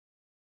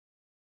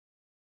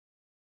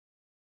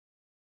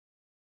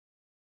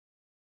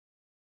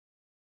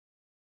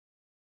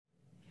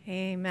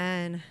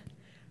Amen.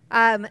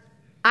 I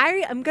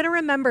am going to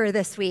remember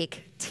this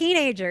week,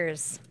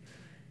 teenagers,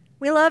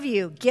 we love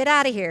you. Get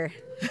out of here.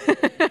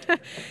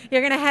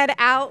 You're going to head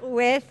out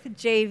with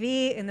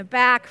JV in the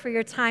back for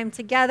your time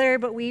together,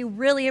 but we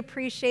really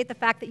appreciate the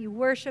fact that you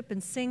worship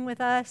and sing with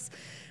us.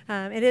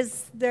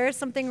 There is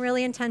something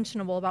really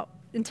intentional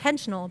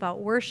about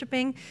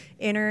worshiping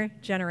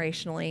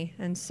intergenerationally.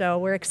 And so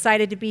we're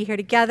excited to be here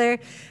together.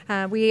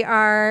 We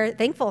are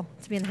thankful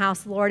to be in the house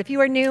of the Lord. If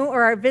you are new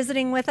or are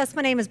visiting with us,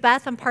 my name is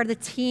Beth. I'm part of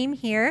the team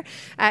here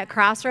at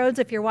Crossroads.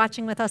 If you're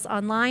watching with us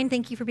online,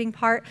 thank you for being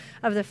part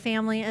of the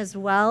family as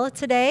well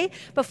today.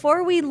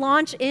 Before we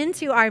launch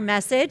into our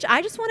message,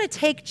 I just want to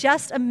take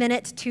just a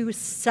minute to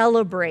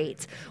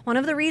celebrate. One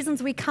of the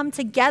reasons we come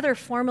together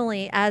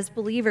formally as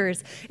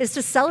believers is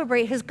to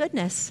celebrate His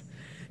goodness,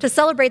 to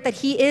celebrate that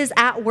He is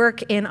at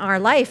work in our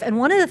life. And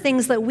one of the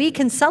things that we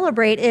can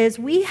celebrate is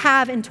we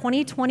have in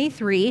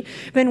 2023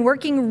 been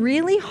working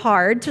really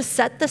hard to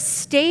set the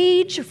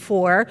stage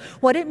for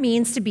what it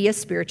means to be a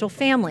spiritual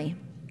family.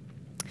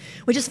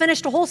 We just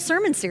finished a whole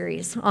sermon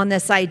series on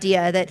this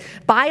idea that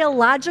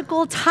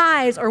biological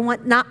ties are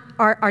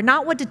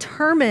not what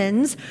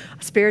determines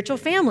a spiritual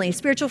family.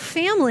 Spiritual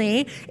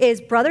family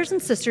is brothers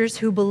and sisters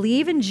who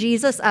believe in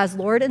Jesus as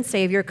Lord and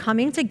Savior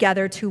coming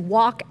together to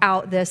walk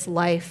out this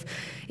life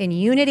in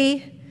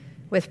unity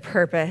with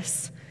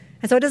purpose.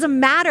 And so it doesn't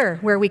matter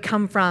where we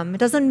come from. It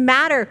doesn't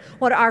matter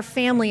what our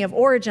family of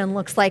origin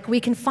looks like. We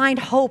can find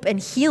hope and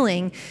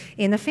healing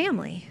in the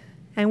family.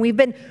 And we've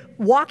been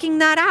walking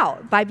that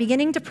out by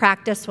beginning to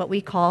practice what we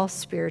call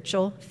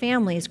spiritual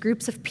families,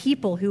 groups of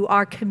people who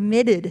are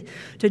committed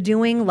to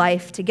doing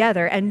life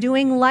together and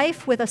doing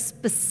life with a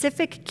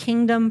specific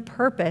kingdom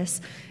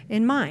purpose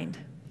in mind.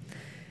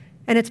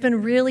 And it's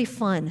been really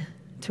fun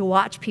to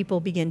watch people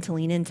begin to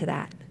lean into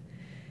that.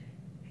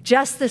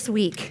 Just this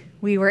week,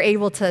 we were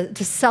able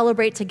to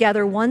celebrate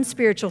together one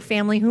spiritual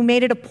family who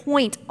made it a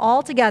point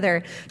all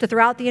together to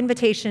throw out the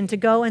invitation to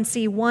go and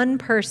see one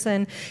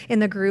person in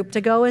the group,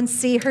 to go and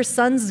see her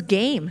son's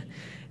game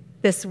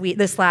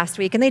this last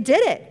week. And they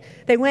did it.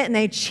 They went and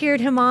they cheered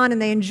him on and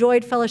they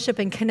enjoyed fellowship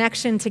and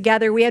connection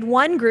together. We had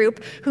one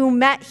group who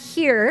met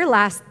here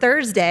last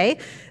Thursday.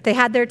 They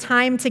had their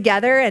time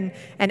together, and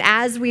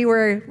as we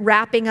were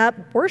wrapping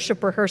up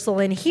worship rehearsal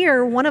in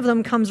here, one of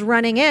them comes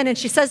running in and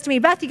she says to me,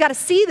 "Beth, you got to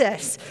see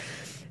this."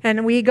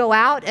 And we go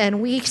out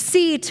and we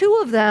see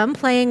two of them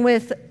playing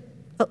with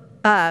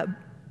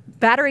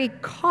battery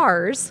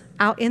cars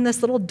out in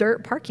this little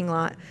dirt parking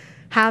lot,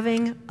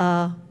 having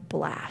a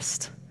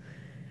blast.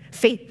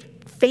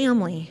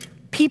 Family,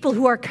 people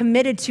who are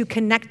committed to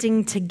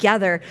connecting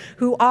together,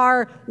 who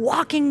are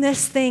walking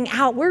this thing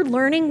out. We're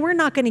learning, we're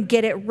not going to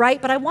get it right,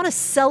 but I want to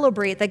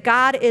celebrate that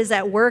God is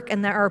at work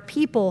and there are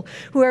people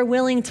who are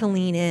willing to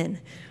lean in.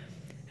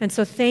 And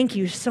so thank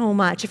you so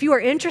much. If you are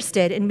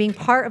interested in being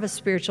part of a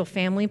spiritual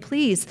family,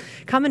 please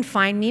come and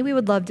find me. We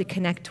would love to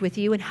connect with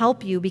you and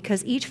help you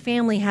because each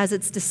family has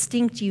its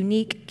distinct,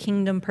 unique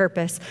kingdom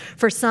purpose.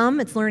 For some,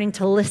 it's learning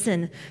to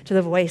listen to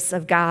the voice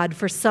of God.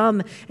 For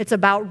some, it's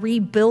about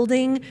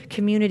rebuilding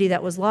community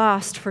that was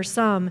lost. For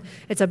some,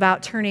 it's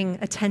about turning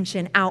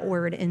attention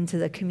outward into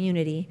the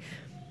community.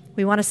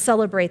 We want to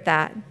celebrate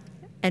that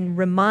and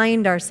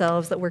remind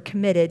ourselves that we're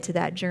committed to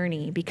that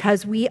journey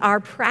because we are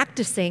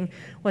practicing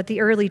what the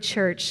early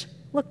church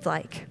looked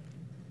like.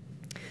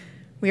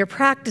 We are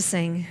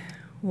practicing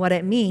what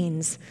it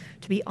means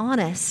to be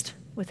honest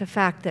with the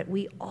fact that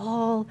we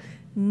all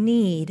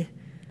need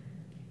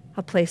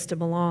a place to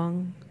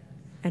belong,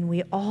 and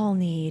we all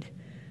need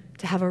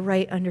to have a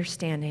right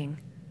understanding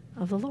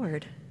of the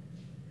Lord.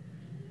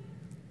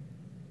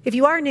 If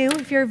you are new,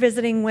 if you're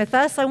visiting with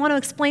us, I want to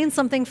explain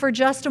something for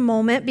just a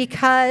moment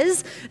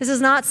because this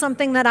is not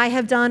something that I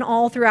have done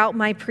all throughout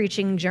my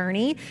preaching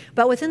journey.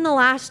 But within the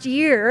last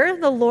year,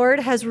 the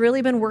Lord has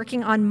really been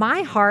working on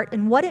my heart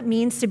and what it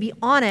means to be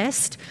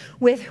honest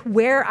with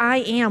where I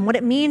am, what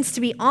it means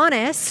to be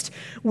honest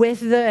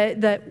with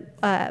the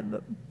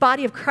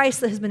body of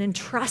Christ that has been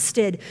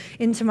entrusted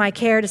into my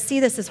care, to see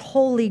this as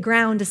holy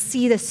ground, to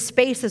see this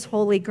space as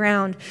holy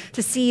ground,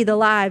 to see the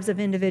lives of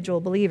individual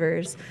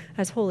believers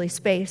as holy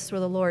space where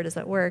the Lord is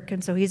at work.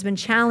 And so He's been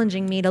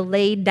challenging me to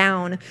lay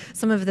down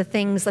some of the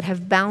things that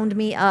have bound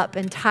me up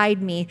and tied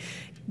me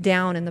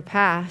down in the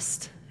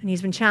past. And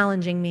He's been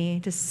challenging me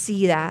to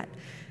see that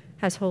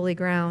as holy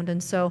ground.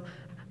 And so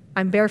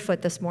I'm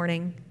barefoot this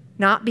morning.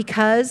 Not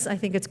because I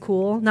think it's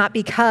cool, not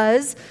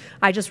because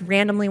I just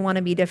randomly want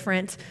to be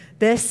different.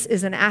 This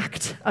is an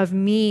act of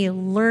me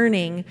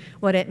learning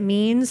what it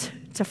means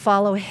to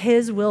follow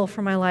His will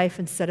for my life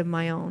instead of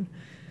my own.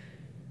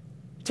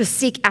 To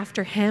seek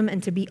after Him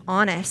and to be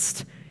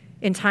honest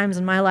in times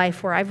in my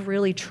life where I've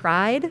really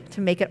tried to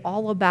make it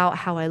all about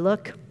how I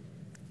look,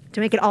 to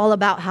make it all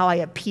about how I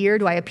appear.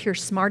 Do I appear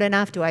smart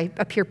enough? Do I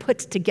appear put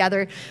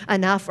together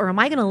enough? Or am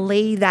I going to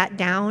lay that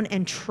down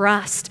and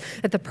trust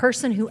that the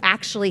person who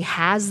actually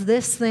has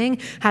this thing,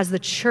 has the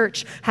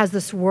church, has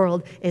this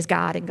world, is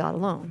God and God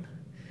alone?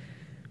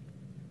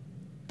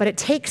 But it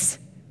takes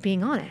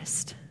being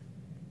honest.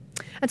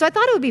 And so I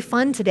thought it would be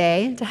fun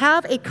today to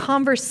have a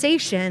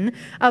conversation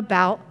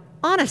about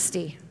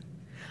honesty,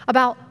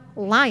 about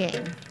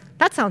lying.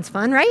 That sounds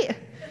fun, right?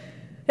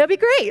 That'd be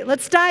great.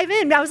 Let's dive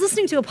in. I was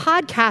listening to a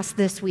podcast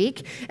this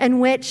week in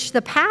which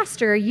the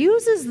pastor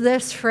uses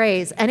this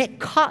phrase, and it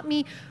caught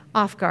me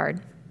off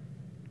guard.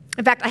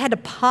 In fact, I had to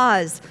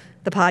pause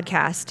the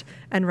podcast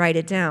and write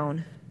it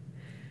down.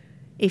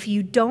 If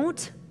you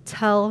don't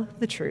tell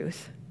the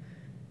truth,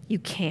 you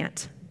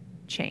can't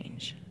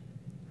change.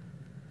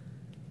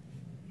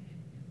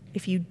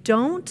 If you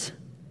don't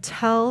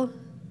tell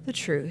the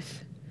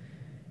truth,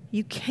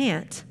 you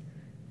can't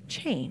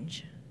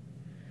change.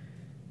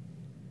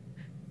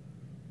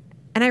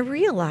 And I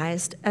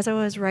realized as I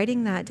was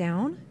writing that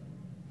down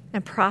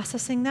and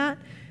processing that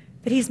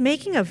he's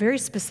making a very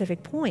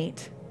specific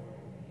point.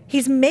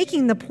 He's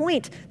making the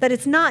point that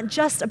it's not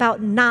just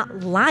about not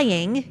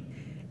lying,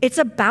 it's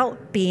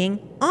about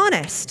being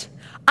honest.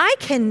 I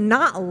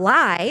cannot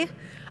lie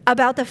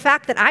about the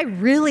fact that I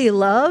really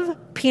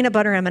love peanut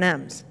butter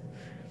M&Ms.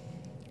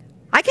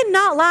 I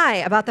cannot lie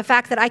about the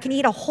fact that I can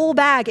eat a whole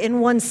bag in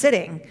one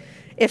sitting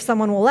if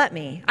someone will let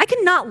me. I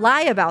cannot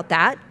lie about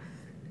that.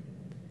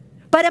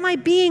 But am I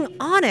being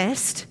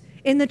honest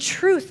in the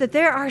truth that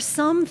there are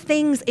some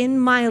things in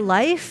my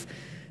life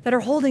that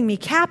are holding me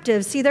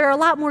captive? See, there are a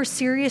lot more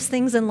serious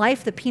things in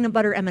life than peanut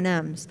butter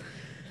M&Ms.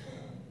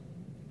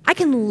 I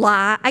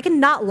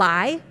cannot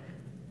lie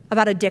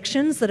about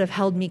addictions that have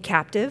held me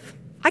captive.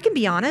 I can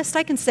be honest.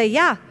 I can say,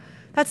 yeah,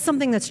 that's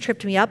something that's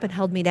tripped me up and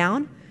held me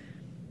down.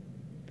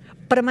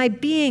 But am I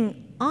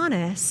being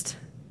honest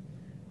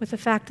with the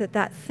fact that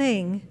that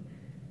thing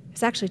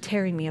is actually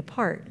tearing me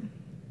apart?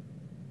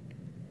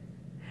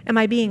 Am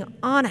I being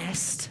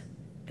honest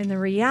in the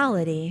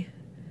reality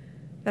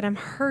that I'm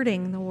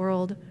hurting the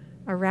world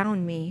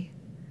around me?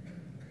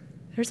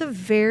 There's a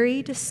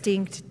very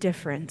distinct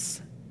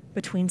difference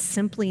between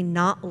simply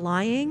not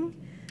lying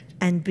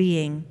and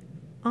being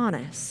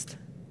honest.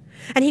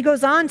 And he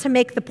goes on to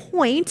make the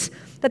point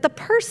that the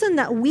person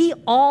that we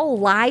all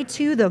lie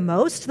to the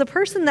most, the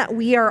person that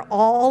we are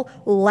all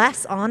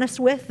less honest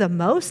with the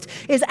most,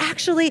 is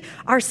actually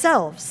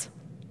ourselves.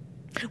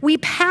 We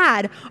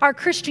pad our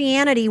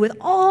Christianity with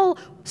all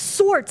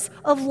sorts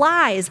of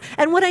lies.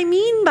 And what I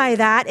mean by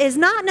that is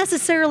not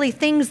necessarily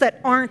things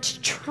that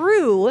aren't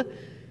true,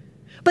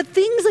 but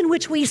things in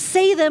which we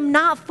say them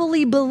not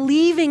fully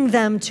believing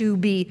them to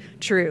be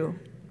true.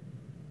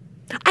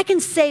 I can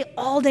say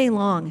all day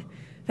long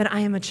that I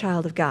am a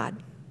child of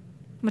God.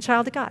 I'm a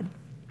child of God.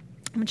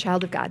 I'm a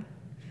child of God.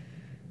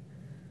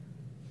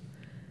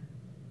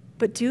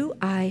 But do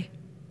I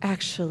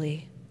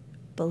actually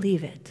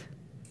believe it?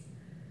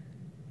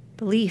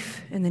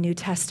 Belief in the New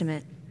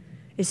Testament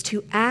is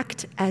to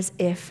act as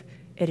if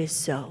it is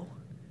so.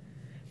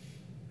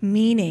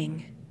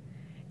 Meaning,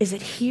 is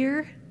it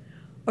here,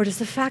 or does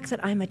the fact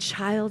that I'm a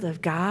child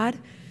of God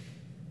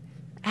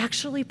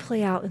actually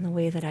play out in the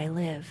way that I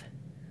live?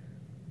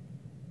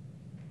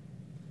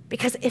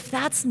 Because if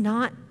that's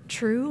not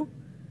true,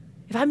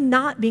 if I'm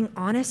not being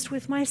honest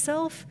with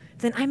myself,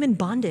 then I'm in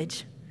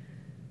bondage.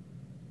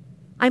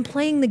 I'm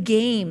playing the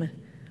game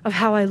of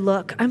how I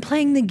look. I'm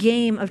playing the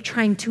game of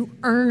trying to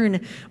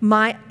earn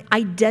my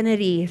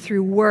identity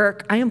through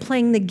work. I am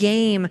playing the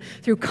game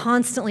through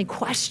constantly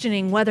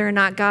questioning whether or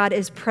not God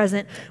is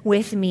present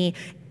with me.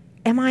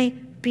 Am I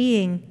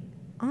being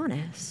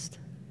honest?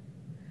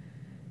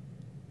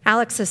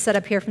 Alex has said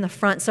up here from the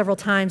front several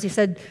times, he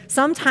said,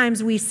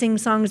 sometimes we sing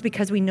songs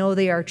because we know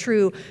they are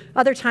true.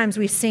 Other times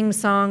we sing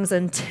songs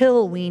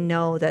until we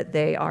know that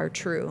they are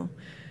true.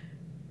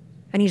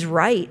 And he's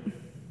right.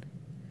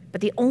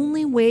 But the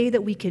only way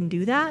that we can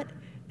do that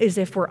is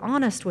if we're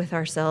honest with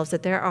ourselves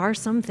that there are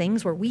some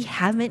things where we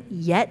haven't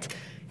yet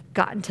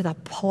gotten to the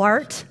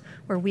part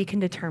where we can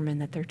determine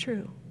that they're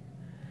true.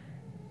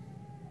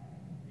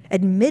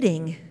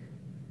 Admitting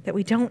that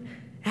we don't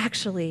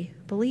actually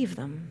believe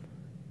them.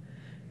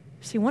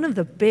 See, one of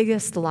the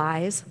biggest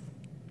lies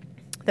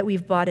that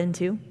we've bought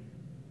into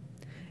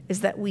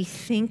is that we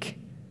think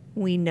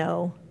we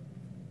know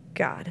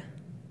God.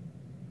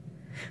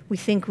 We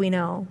think we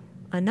know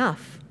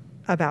enough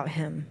about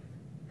him.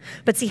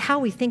 But see, how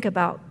we think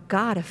about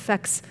God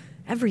affects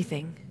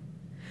everything.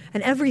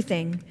 And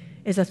everything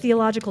is a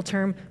theological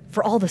term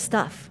for all the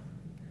stuff.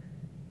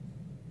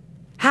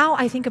 How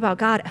I think about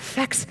God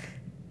affects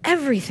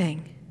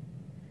everything.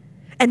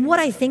 And what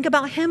I think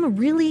about him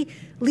really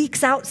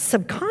leaks out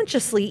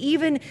subconsciously,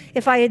 even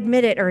if I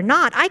admit it or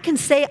not. I can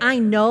say I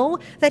know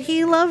that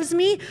he loves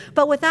me,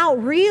 but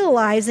without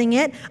realizing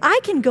it,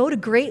 I can go to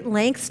great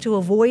lengths to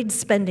avoid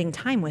spending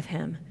time with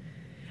him.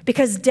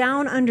 Because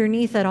down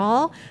underneath it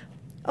all,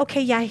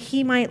 okay, yeah,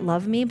 he might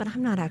love me, but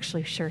I'm not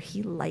actually sure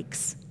he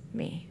likes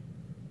me.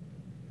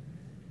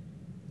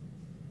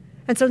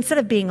 And so instead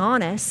of being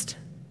honest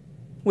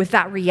with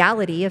that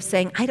reality of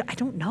saying, I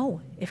don't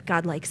know if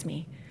God likes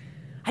me.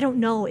 I don't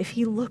know if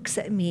he looks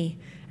at me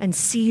and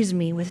sees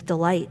me with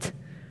delight.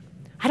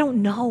 I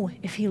don't know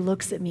if he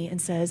looks at me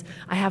and says,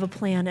 I have a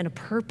plan and a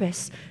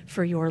purpose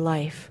for your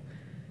life.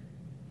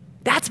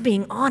 That's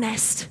being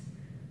honest.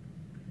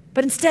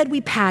 But instead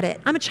we pad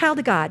it. I'm a child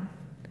of God.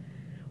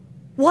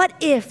 What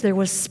if there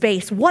was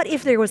space? What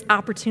if there was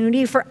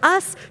opportunity for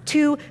us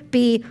to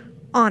be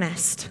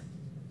honest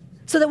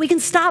so that we can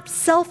stop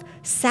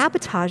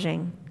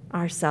self-sabotaging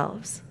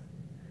ourselves?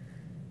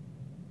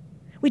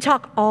 We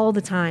talk all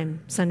the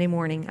time Sunday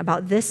morning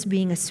about this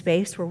being a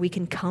space where we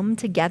can come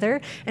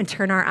together and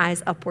turn our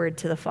eyes upward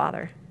to the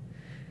Father.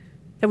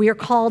 That we are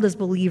called as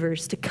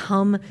believers to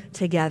come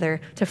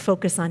together to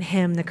focus on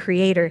Him, the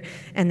Creator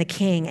and the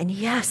King. And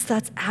yes,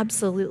 that's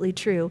absolutely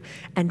true.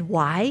 And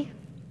why?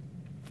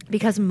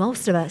 Because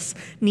most of us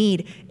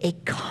need a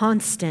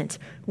constant,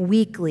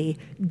 weekly,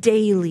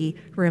 daily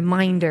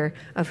reminder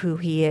of who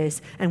He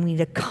is. And we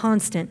need a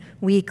constant,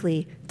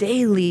 weekly,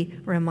 daily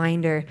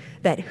reminder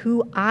that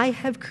who I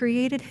have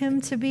created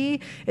Him to be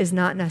is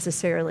not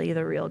necessarily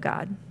the real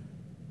God.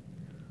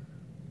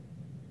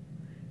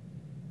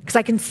 Because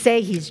I can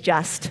say He's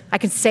just, I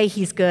can say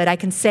He's good, I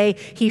can say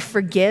He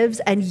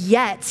forgives, and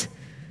yet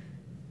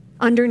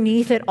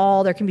underneath it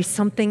all, there can be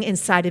something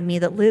inside of me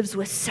that lives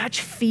with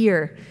such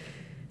fear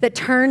that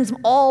turns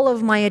all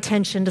of my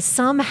attention to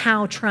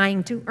somehow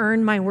trying to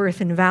earn my worth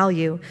and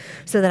value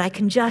so that I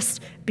can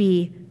just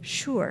be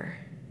sure.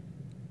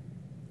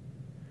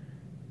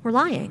 We're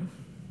lying.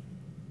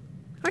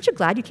 Aren't you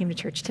glad you came to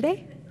church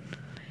today?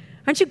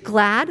 Aren't you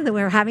glad that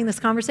we're having this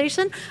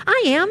conversation?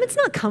 I am. It's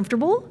not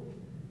comfortable,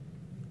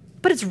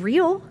 but it's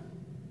real.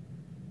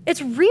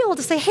 It's real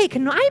to say, hey,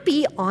 can I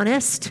be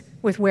honest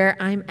with where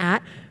I'm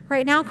at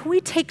right now? Can we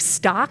take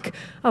stock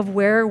of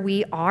where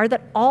we are?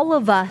 That all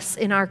of us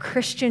in our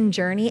Christian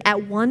journey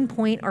at one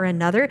point or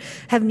another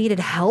have needed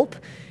help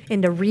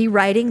into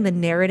rewriting the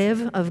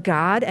narrative of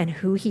God and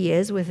who He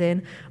is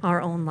within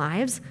our own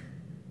lives.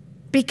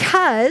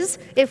 Because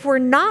if we're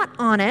not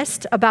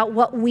honest about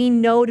what we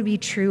know to be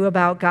true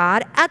about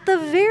God, at the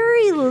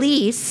very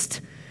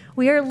least,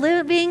 we are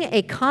living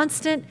a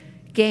constant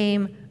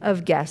game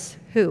of guess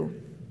who.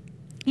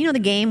 You know the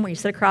game where you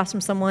sit across from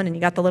someone and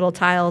you got the little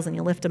tiles and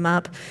you lift them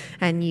up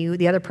and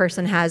the other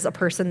person has a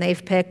person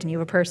they've picked and you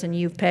have a person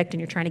you've picked and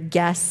you're trying to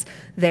guess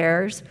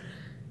theirs.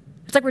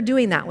 It's like we're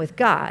doing that with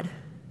God.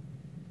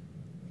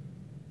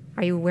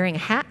 Are you wearing a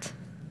hat?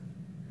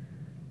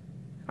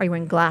 Are you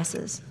wearing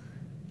glasses?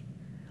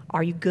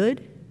 Are you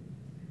good?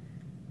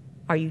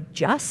 Are you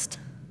just?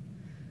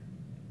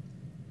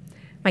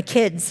 My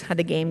kids had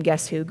the game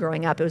Guess Who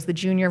growing up. It was the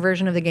junior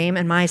version of the game,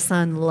 and my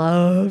son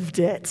loved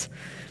it.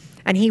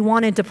 And he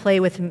wanted to play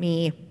with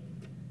me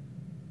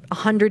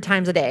 100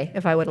 times a day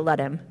if I would have let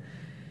him.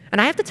 And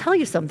I have to tell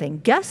you something.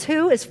 Guess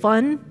Who is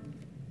fun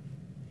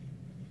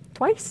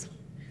twice?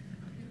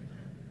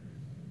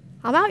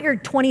 About your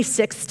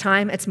 26th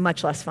time, it's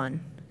much less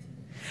fun.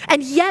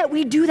 And yet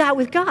we do that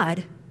with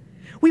God.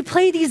 We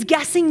play these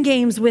guessing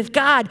games with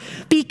God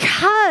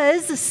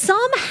because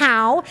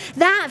somehow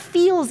that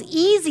feels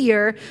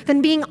easier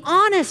than being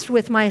honest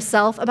with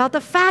myself about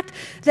the fact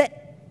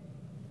that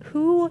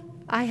who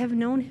I have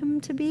known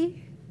Him to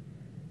be,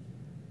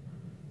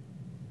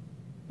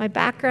 my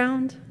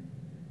background,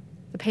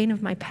 the pain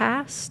of my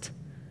past,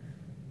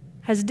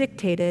 has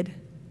dictated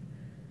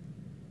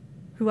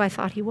who I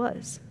thought He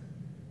was.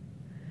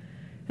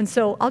 And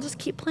so I'll just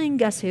keep playing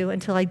Guess Who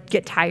until I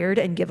get tired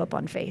and give up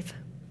on faith.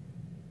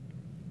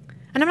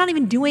 And I'm not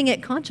even doing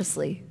it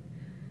consciously.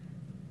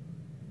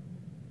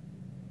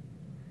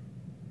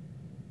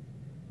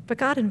 But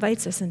God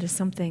invites us into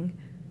something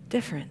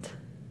different.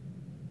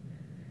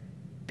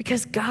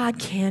 Because God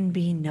can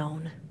be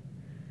known.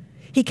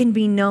 He can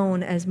be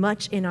known as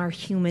much in our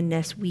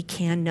humanness we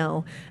can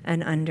know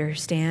and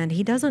understand.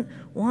 He doesn't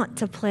want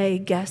to play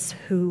Guess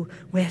Who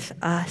with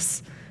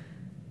us.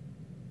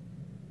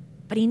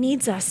 But He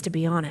needs us to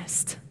be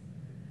honest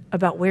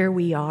about where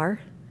we are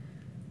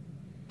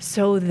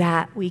so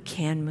that we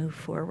can move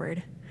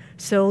forward,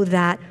 so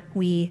that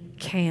we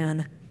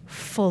can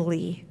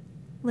fully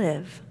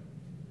live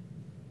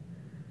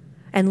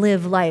and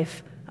live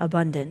life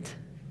abundant.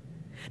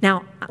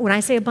 Now, when I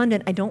say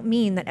abundant, I don't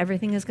mean that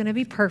everything is going to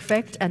be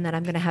perfect and that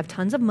I'm going to have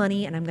tons of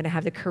money and I'm going to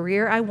have the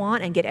career I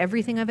want and get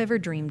everything I've ever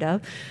dreamed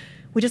of.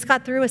 We just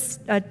got through a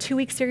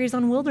 2-week series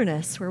on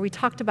wilderness where we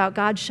talked about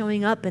God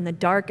showing up in the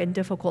dark and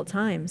difficult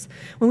times.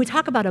 When we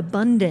talk about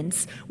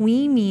abundance,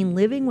 we mean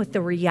living with the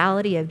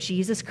reality of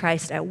Jesus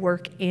Christ at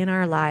work in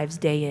our lives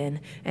day in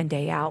and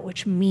day out,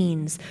 which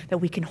means that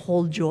we can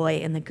hold joy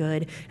in the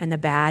good and the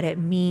bad. It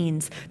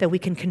means that we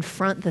can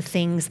confront the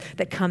things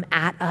that come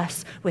at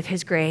us with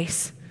His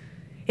grace.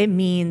 It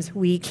means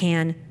we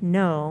can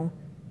know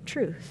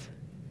truth,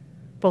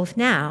 both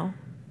now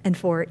and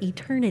for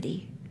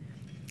eternity.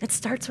 It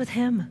starts with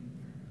Him,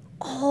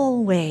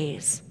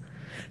 always.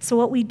 So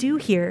what we do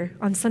here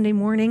on Sunday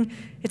morning,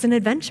 it's an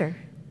adventure.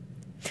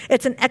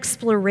 It's an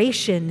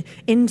exploration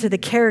into the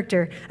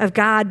character of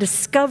God,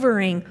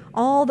 discovering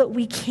all that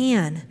we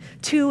can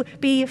to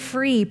be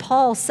free.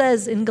 Paul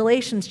says in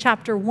Galatians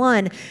chapter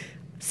 1,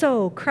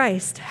 so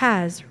Christ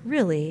has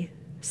really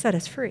set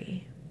us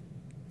free.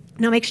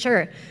 Now make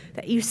sure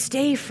that you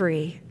stay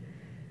free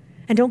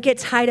And don't get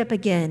tied up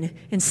again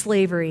in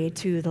slavery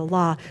to the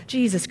law.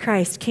 Jesus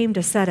Christ came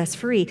to set us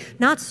free,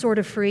 not sort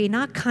of free,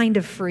 not kind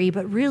of free,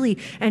 but really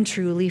and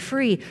truly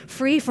free.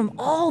 Free from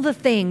all the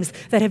things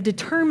that have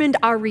determined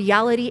our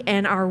reality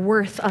and our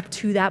worth up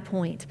to that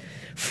point.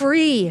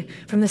 Free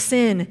from the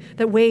sin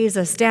that weighs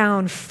us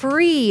down.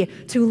 Free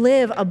to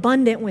live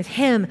abundant with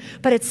Him.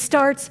 But it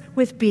starts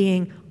with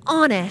being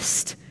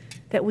honest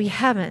that we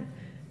haven't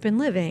been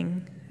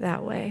living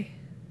that way.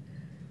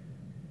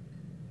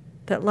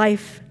 That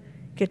life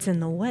gets in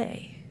the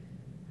way.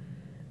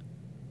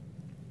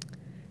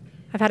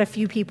 I've had a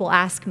few people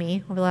ask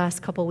me over the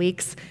last couple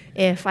weeks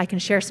if I can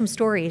share some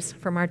stories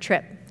from our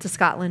trip to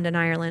Scotland and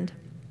Ireland.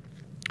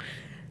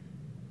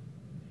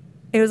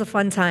 It was a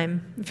fun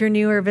time. If you're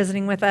new or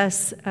visiting with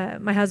us,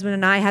 my husband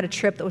and I had a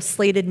trip that was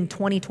slated in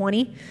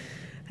 2020,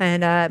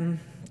 and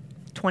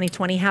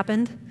 2020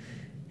 happened,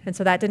 and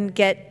so that didn't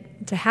get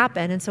to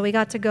happen, and so we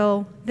got to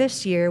go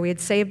this year. We had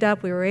saved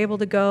up, we were able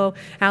to go.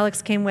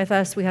 Alex came with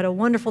us. We had a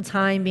wonderful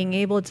time being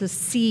able to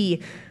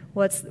see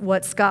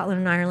what Scotland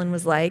and Ireland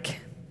was like.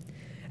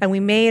 And we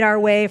made our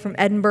way from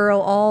Edinburgh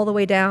all the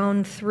way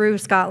down through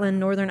Scotland,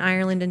 Northern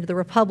Ireland, into the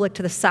Republic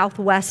to the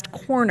southwest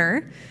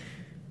corner.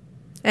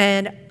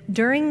 And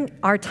during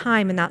our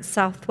time in that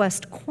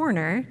southwest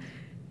corner,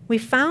 we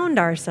found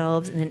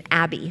ourselves in an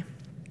abbey.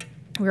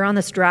 We were on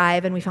this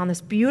drive, and we found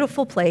this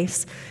beautiful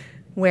place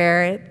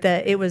where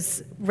it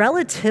was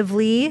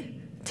relatively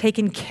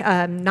taken,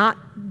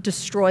 not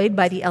destroyed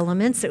by the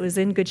elements. It was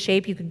in good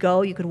shape. You could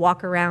go, you could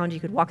walk around, you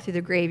could walk through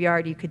the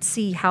graveyard, you could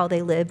see how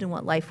they lived and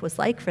what life was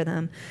like for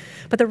them.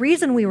 But the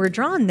reason we were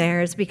drawn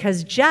there is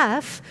because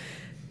Jeff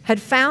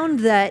had found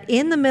that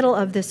in the middle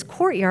of this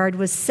courtyard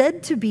was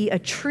said to be a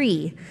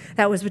tree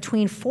that was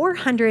between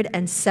 400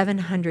 and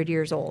 700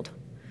 years old.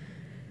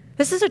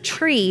 This is a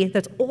tree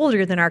that's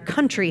older than our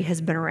country has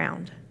been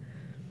around.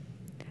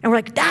 And we're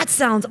like, that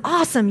sounds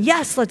awesome.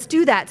 Yes, let's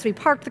do that. So we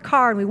parked the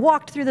car and we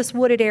walked through this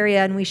wooded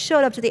area and we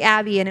showed up to the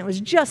Abbey, and it was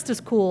just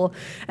as cool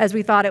as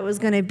we thought it was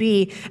going to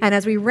be. And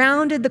as we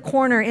rounded the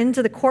corner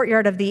into the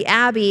courtyard of the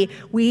Abbey,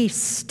 we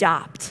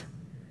stopped.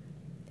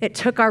 It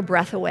took our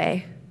breath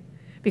away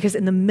because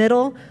in the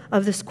middle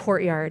of this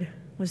courtyard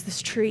was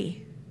this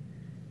tree.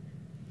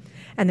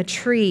 And the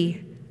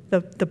tree,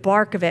 the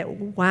bark of it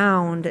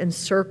wound in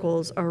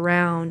circles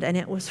around, and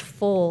it was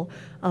full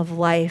of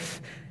life.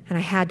 And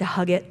I had to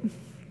hug it.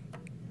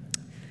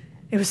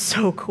 It was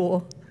so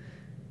cool.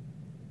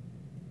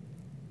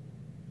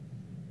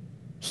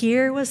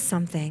 Here was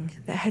something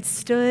that had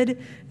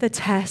stood the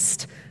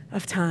test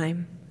of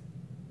time.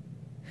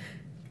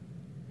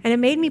 And it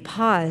made me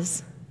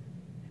pause.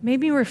 It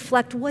made me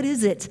reflect, what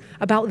is it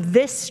about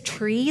this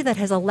tree that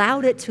has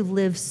allowed it to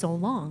live so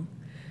long?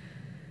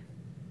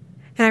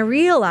 And I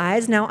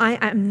realized, now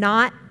I'm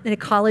not an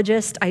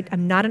ecologist,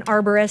 I'm not an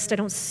arborist, I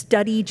don't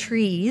study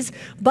trees,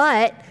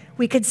 but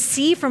we could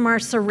see from our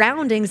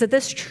surroundings that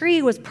this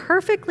tree was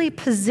perfectly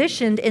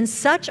positioned in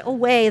such a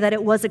way that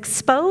it was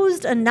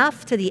exposed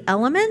enough to the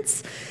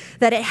elements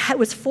that it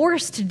was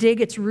forced to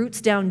dig its roots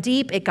down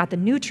deep. It got the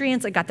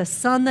nutrients, it got the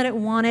sun that it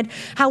wanted.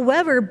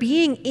 However,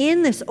 being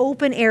in this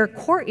open air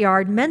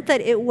courtyard meant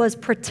that it was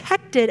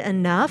protected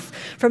enough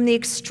from the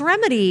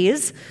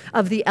extremities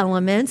of the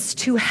elements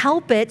to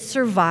help it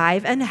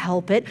survive and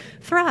help it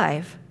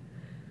thrive.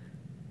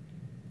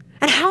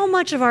 And how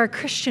much of our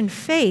Christian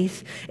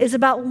faith is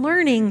about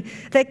learning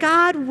that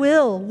God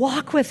will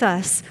walk with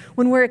us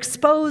when we're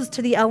exposed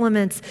to the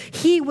elements.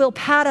 He will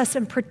pat us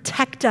and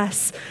protect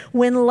us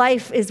when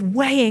life is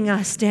weighing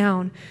us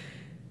down.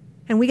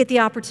 And we get the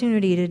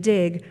opportunity to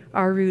dig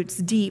our roots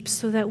deep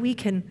so that we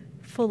can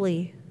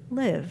fully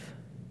live,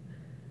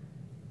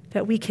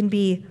 that we can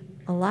be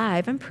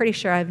alive. I'm pretty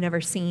sure I've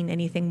never seen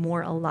anything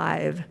more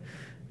alive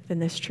than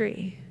this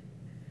tree.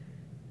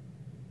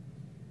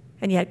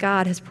 And yet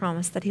God has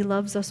promised that He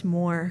loves us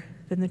more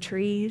than the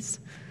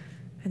trees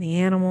and the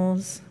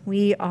animals.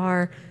 We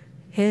are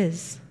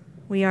His.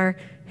 We are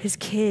His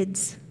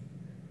kids.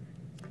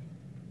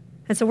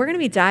 And so we're going to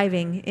be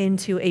diving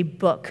into a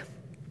book.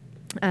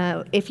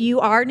 If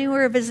you are new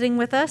or visiting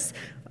with us,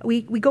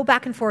 we go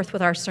back and forth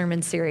with our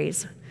sermon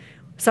series.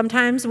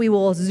 Sometimes we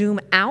will zoom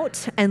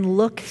out and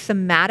look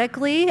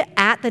thematically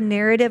at the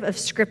narrative of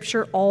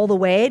Scripture all the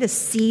way to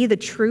see the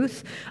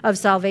truth of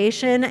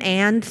salvation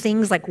and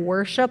things like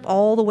worship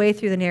all the way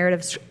through the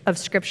narrative of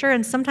Scripture.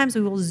 And sometimes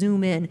we will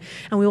zoom in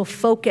and we will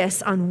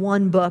focus on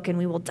one book and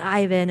we will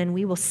dive in and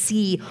we will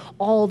see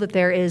all that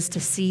there is to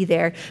see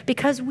there,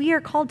 because we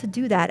are called to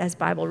do that as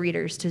Bible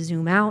readers, to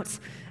zoom out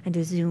and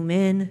to zoom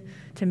in,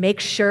 to make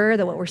sure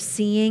that what we're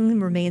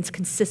seeing remains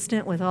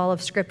consistent with all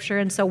of Scripture.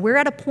 And so we're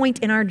at a point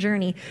in our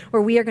journey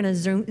where we are going to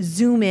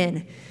zoom in.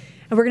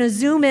 And we're going to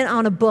zoom in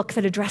on a book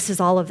that addresses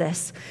all of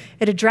this.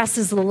 It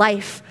addresses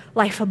life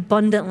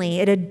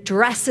abundantly. It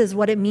addresses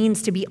what it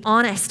means to be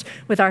honest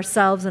with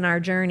ourselves and our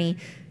journey.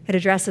 It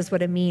addresses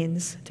what it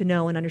means to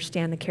know and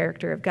understand the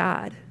character of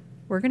God.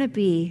 We're going to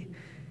be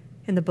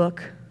in the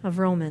book of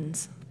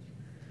Romans.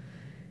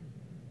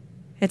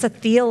 It's a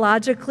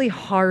theologically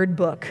hard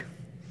book.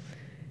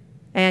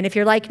 And if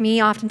you're like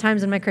me,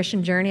 oftentimes in my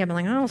Christian journey, I've been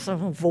like, I'll also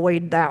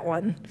avoid that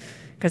one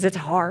because it's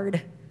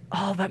hard.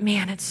 Oh, but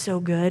man, it's so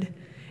good.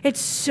 It's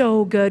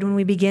so good when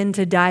we begin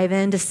to dive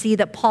in to see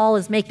that Paul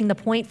is making the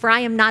point, for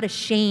I am not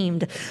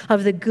ashamed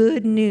of the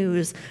good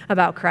news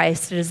about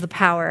Christ. It is the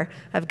power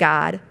of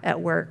God at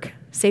work,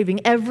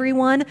 saving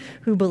everyone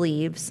who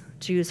believes,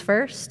 Jews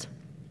first,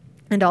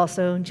 and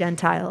also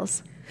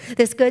Gentiles.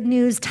 This good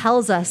news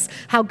tells us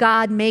how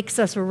God makes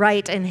us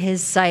right in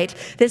his sight.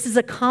 This is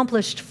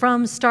accomplished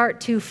from start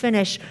to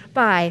finish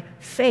by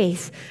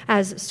faith.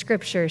 As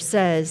Scripture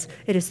says,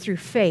 it is through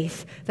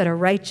faith that a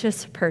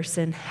righteous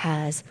person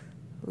has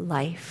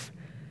life.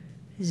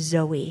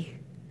 Zoe.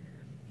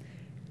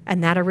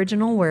 And that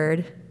original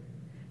word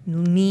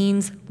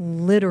means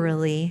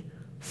literally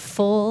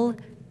full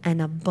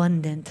and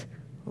abundant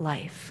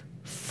life.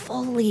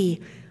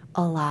 Fully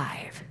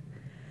alive.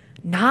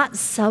 Not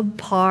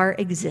subpar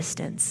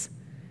existence,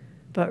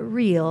 but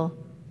real,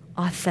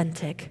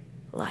 authentic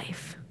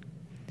life.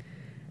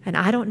 And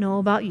I don't know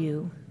about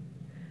you,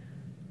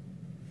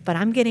 but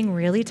I'm getting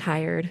really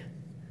tired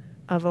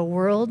of a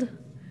world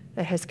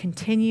that has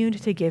continued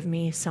to give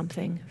me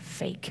something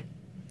fake.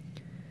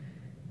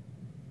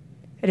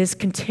 It has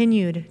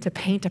continued to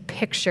paint a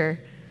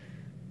picture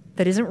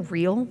that isn't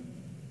real,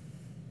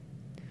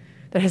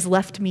 that has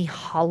left me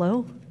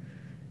hollow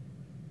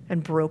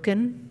and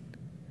broken.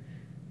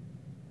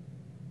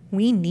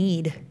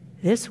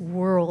 This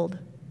world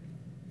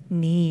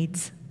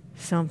needs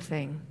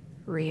something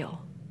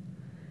real.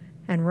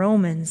 And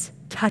Romans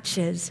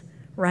touches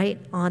right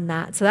on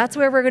that. So that's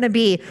where we're going to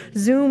be,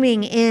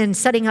 zooming in,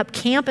 setting up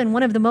camp in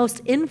one of the most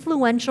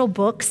influential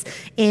books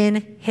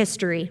in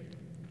history.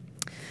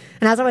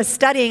 And as I was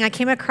studying, I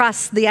came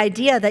across the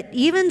idea that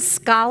even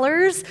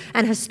scholars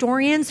and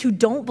historians who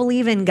don't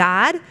believe in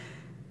God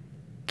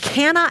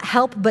cannot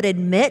help but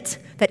admit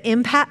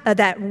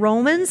that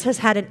Romans has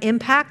had an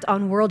impact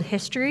on world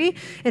history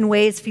in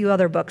ways few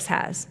other books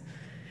has.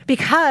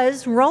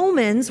 Because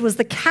Romans was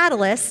the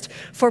catalyst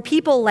for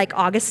people like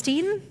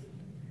Augustine,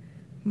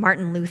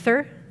 Martin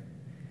Luther,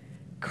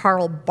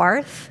 Karl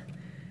Barth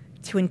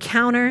to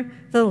encounter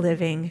the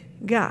living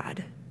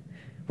God,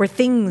 where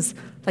things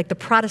like the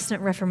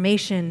Protestant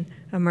Reformation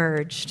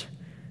emerged,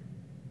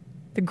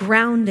 the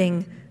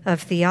grounding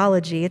of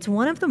theology. It's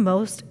one of the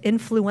most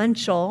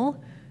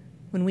influential,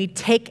 when we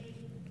take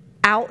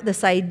out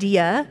this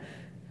idea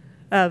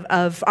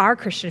of our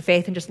Christian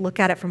faith and just look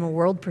at it from a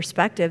world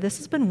perspective, this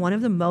has been one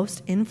of the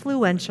most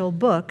influential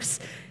books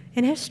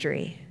in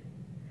history.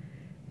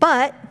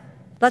 But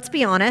let's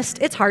be honest,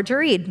 it's hard to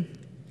read.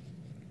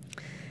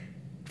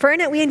 For in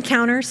it we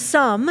encounter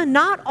some,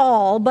 not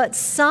all, but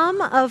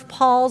some of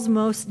Paul's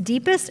most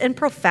deepest and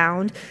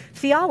profound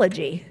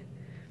theology.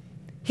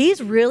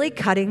 He's really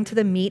cutting to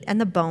the meat and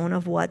the bone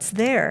of what's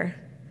there.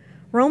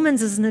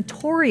 Romans is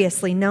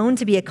notoriously known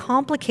to be a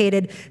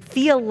complicated,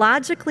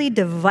 theologically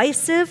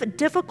divisive,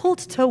 difficult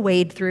to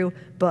wade through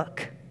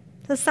book.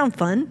 Does that sound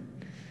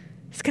fun?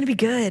 It's going to be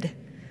good.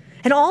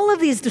 And all of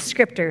these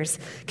descriptors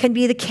can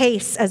be the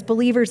case as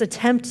believers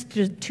attempt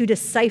to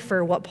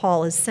decipher what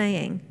Paul is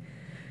saying.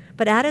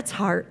 But at its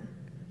heart,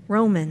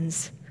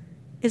 Romans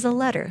is a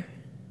letter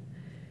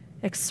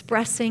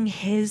expressing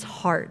his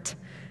heart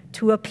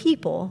to a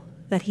people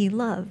that he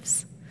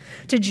loves,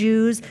 to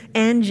Jews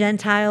and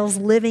Gentiles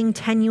living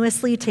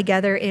tenuously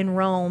together in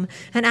Rome.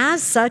 And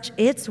as such,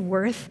 it's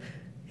worth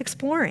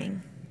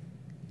exploring.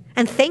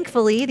 And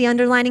thankfully, the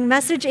underlining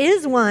message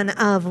is one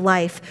of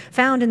life,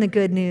 found in the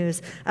good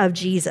news of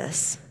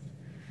Jesus.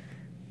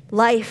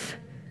 Life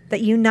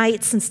that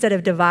unites instead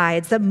of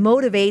divides, that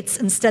motivates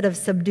instead of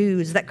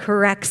subdues, that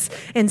corrects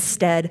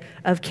instead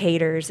of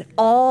caters.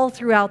 All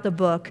throughout the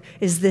book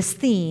is this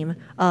theme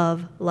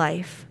of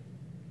life.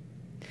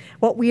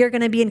 What we are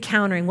going to be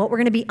encountering, what we're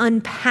going to be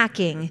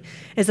unpacking,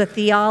 is a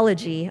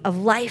theology of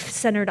life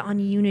centered on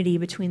unity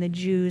between the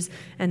Jews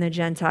and the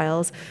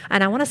Gentiles.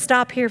 And I want to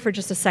stop here for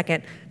just a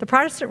second. The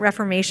Protestant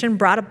Reformation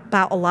brought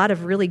about a lot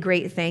of really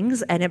great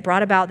things, and it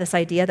brought about this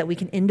idea that we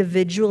can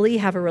individually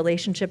have a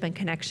relationship and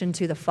connection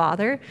to the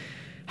Father.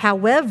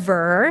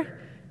 However,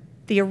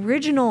 the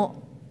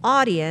original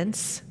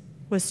audience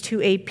was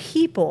to a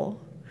people,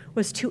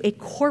 was to a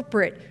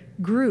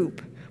corporate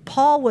group.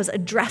 Paul was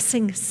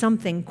addressing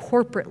something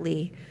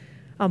corporately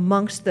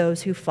amongst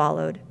those who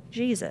followed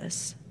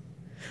Jesus.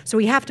 So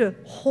we have to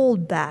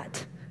hold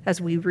that as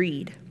we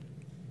read.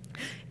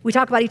 We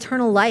talk about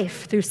eternal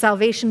life through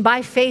salvation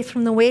by faith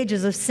from the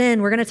wages of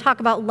sin. We're going to talk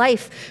about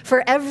life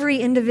for every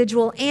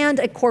individual and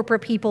a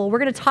corporate people. We're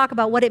going to talk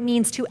about what it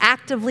means to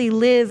actively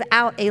live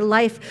out a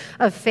life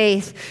of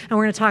faith. And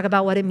we're going to talk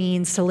about what it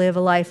means to live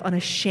a life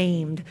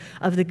unashamed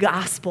of the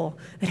gospel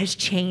that has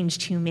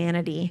changed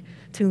humanity,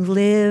 to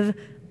live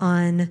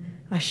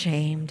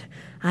unashamed.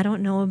 I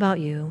don't know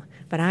about you,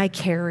 but I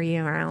carry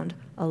around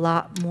a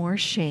lot more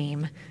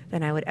shame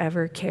than I would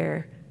ever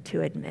care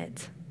to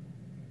admit.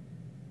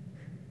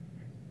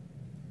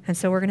 And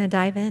so we're going to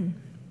dive in.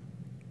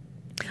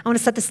 I want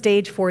to set the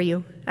stage for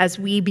you as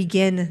we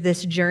begin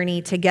this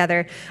journey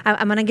together.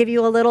 I'm going to give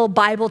you a little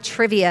Bible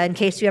trivia in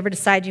case you ever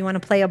decide you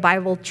want to play a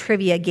Bible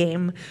trivia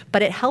game,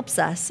 but it helps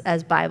us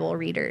as Bible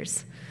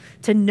readers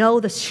to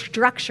know the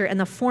structure and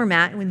the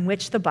format in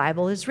which the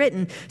Bible is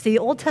written. So the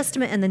Old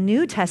Testament and the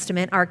New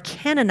Testament are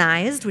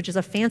canonized, which is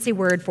a fancy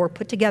word for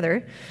put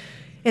together,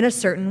 in a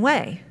certain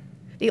way.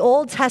 The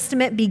Old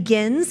Testament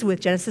begins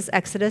with Genesis,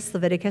 Exodus,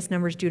 Leviticus,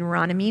 Numbers,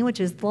 Deuteronomy, which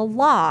is the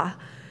law,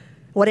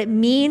 what it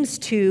means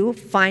to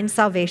find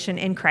salvation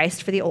in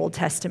Christ for the Old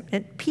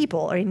Testament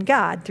people, or in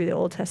God through the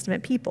Old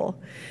Testament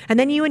people. And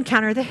then you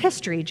encounter the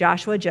history,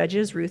 Joshua,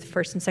 Judges, Ruth,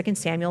 1st and 2nd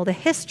Samuel, the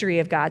history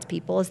of God's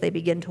people as they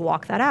begin to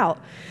walk that out.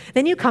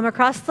 Then you come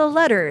across the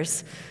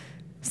letters,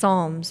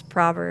 Psalms,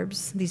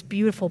 Proverbs, these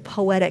beautiful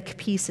poetic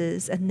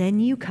pieces, and then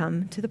you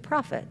come to the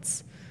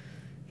prophets.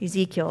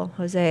 Ezekiel,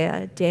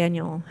 Hosea,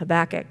 Daniel,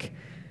 Habakkuk,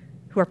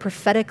 who are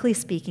prophetically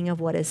speaking of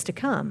what is to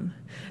come.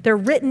 They're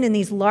written in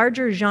these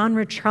larger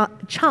genre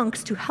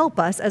chunks to help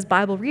us as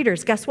Bible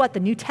readers. Guess what? The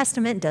New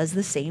Testament does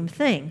the same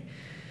thing.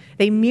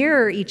 They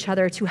mirror each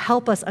other to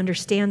help us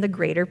understand the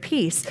greater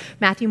piece.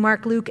 Matthew,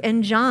 Mark, Luke,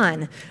 and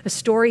John, the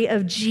story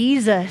of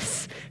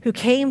Jesus who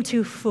came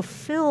to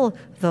fulfill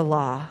the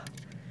law,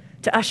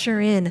 to usher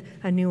in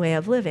a new way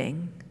of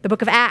living. The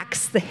book of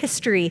Acts, the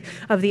history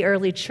of the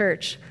early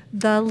church,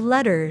 the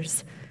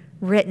letters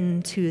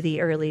written to the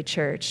early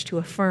church to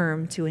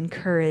affirm, to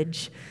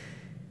encourage.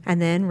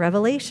 And then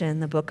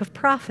Revelation, the book of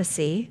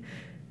prophecy,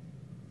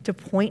 to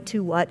point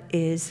to what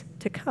is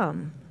to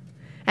come.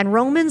 And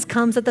Romans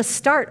comes at the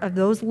start of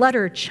those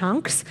letter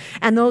chunks,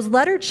 and those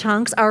letter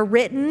chunks are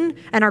written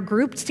and are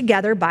grouped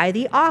together by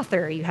the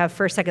author. You have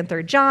 1st, 2nd,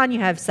 3rd John,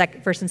 you have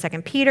 1st and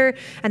 2nd Peter,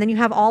 and then you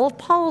have all of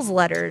Paul's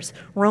letters,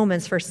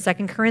 Romans, 1st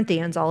and 2nd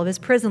Corinthians, all of his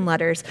prison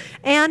letters.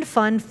 And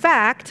fun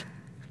fact,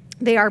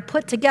 they are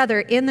put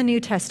together in the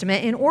New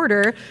Testament in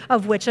order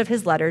of which of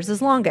his letters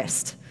is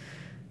longest.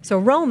 So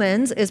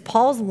Romans is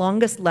Paul's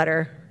longest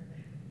letter.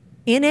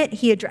 In it,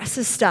 he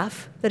addresses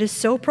stuff that is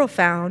so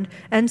profound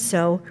and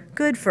so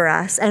good for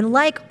us. And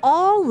like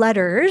all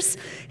letters,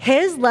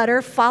 his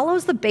letter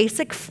follows the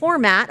basic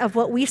format of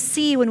what we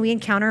see when we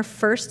encounter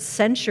first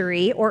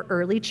century or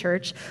early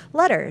church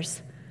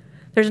letters.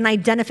 There's an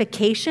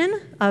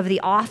identification of the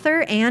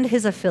author and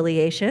his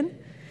affiliation.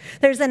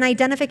 There's an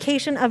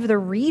identification of the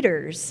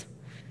readers.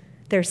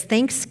 There's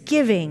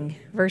thanksgiving,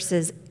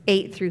 verses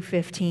 8 through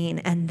 15,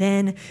 and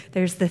then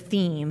there's the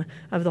theme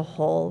of the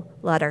whole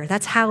letter.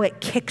 That's how it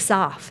kicks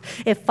off.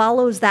 It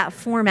follows that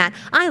format.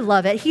 I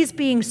love it. He's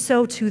being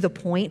so to the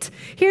point.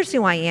 Here's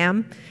who I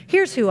am.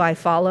 Here's who I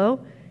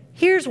follow.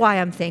 Here's why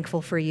I'm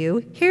thankful for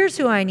you. Here's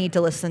who I need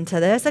to listen to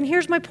this, and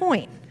here's my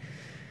point.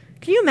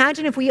 Can you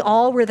imagine if we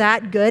all were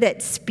that good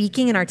at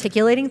speaking and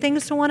articulating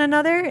things to one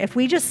another? If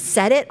we just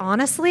said it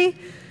honestly?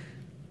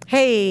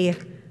 Hey,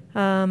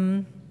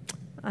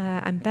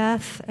 I'm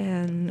Beth,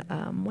 and,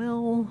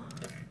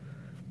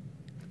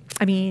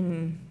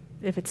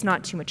 if it's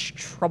not too much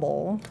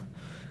trouble,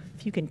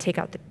 if you can take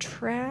out the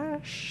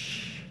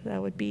trash,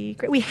 that would be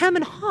great. We hem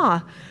and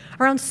haw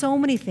around so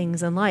many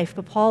things in life,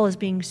 but Paul is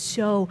being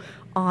so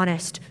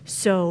honest,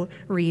 so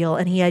real,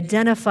 and he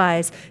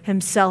identifies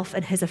himself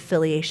and his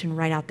affiliation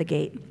right out the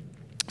gate.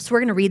 So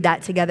we're going to read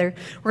that together.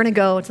 We're going to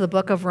go to the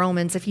book of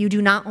Romans. If you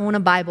do not own a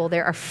Bible,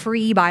 there are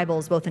free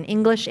Bibles, both in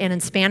English and in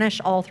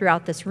Spanish, all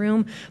throughout this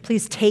room.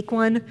 Please take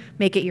one,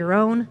 make it your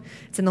own.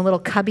 It's in the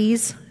little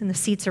cubbies in the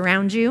seats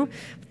around you.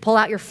 Pull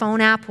out your phone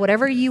app,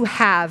 whatever you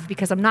have,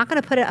 because I'm not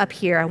going to put it up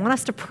here. I want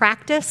us to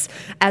practice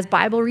as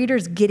Bible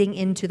readers getting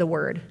into the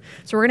Word.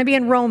 So we're going to be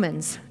in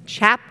Romans,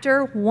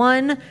 chapter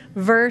 1,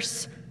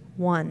 verse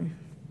 1.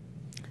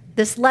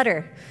 This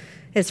letter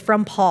is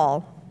from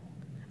Paul,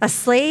 a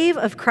slave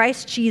of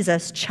Christ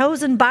Jesus,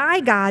 chosen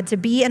by God to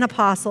be an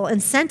apostle and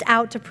sent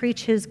out to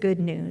preach his good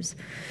news.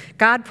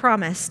 God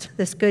promised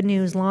this good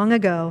news long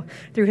ago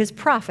through his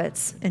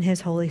prophets in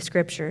his holy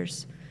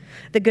scriptures.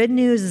 The good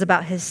news is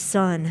about his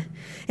son.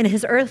 In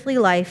his earthly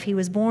life, he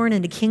was born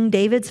into King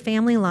David's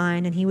family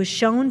line, and he was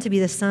shown to be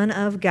the Son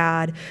of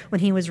God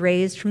when he was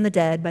raised from the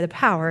dead by the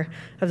power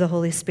of the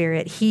Holy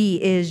Spirit.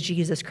 He is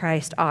Jesus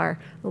Christ, our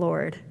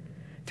Lord.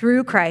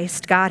 Through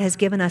Christ, God has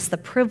given us the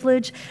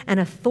privilege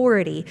and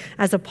authority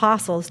as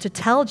apostles to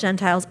tell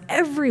Gentiles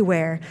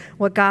everywhere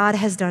what God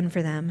has done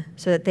for them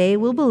so that they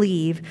will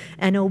believe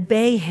and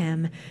obey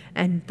him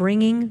and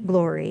bringing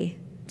glory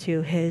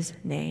to his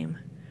name.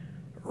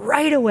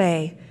 Right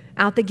away,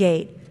 out the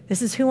gate,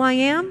 this is who I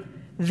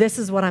am, this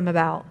is what I'm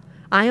about.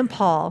 I am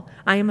Paul,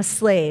 I am a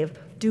slave,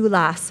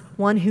 doulos,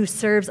 one who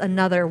serves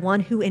another,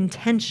 one who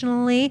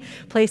intentionally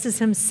places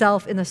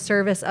himself in the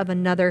service of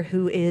another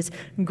who is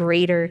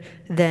greater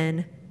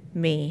than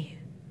me.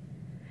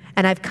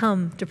 And I've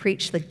come to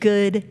preach the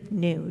good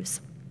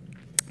news.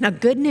 Now,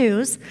 good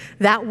news,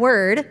 that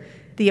word,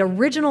 the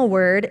original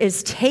word,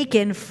 is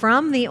taken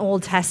from the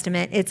Old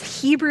Testament.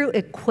 Its Hebrew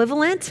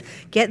equivalent,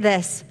 get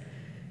this,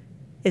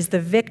 is the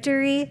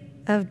victory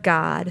of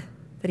God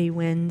that he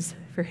wins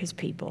for his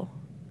people.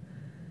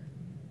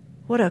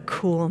 What a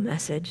cool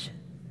message.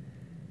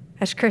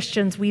 As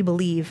Christians, we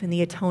believe in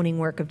the atoning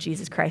work of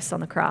Jesus Christ on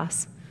the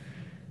cross.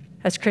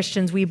 As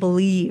Christians, we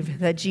believe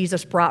that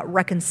Jesus brought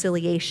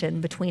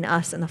reconciliation between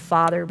us and the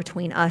Father,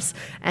 between us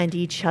and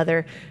each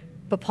other.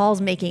 But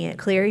Paul's making it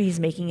clear, he's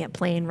making it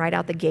plain right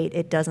out the gate.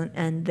 It doesn't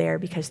end there,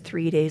 because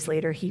 3 days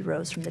later, he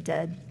rose from the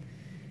dead.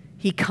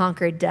 He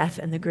conquered death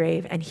and the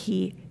grave, and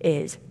he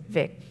is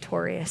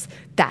victorious.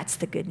 That's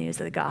the good news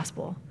of the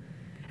gospel.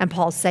 And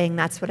Paul's saying,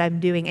 that's what I'm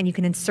doing. And you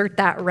can insert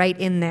that right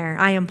in there.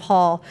 I am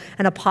Paul,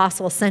 an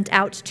apostle sent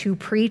out to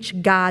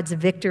preach God's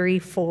victory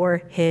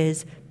for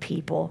his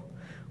people.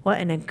 What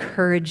an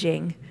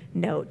encouraging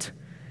note.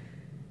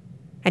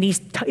 And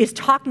he's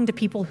talking to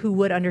people who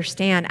would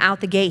understand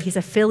out the gate. He's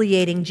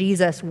affiliating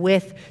Jesus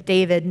with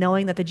David,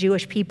 knowing that the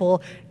Jewish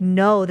people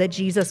know that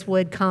Jesus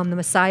would come, the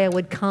Messiah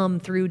would come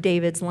through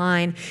David's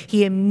line.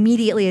 He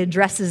immediately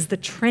addresses the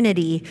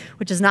Trinity,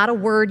 which is not a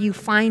word you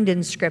find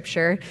in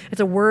Scripture.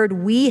 It's a word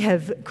we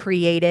have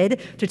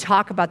created to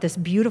talk about this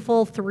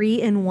beautiful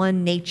 3-in-1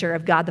 nature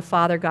of God the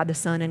Father, God the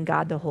Son, and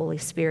God the Holy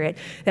Spirit.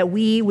 That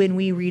when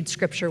we read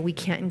Scripture, we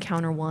can't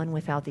encounter one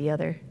without the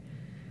other.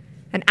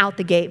 And out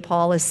the gate,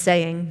 Paul is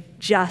saying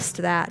just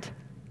that.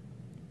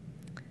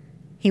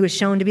 He was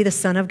shown to be the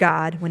Son of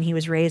God when he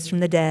was raised from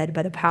the dead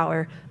by the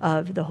power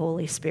of the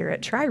Holy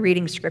Spirit. Try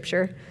reading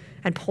Scripture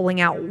and pulling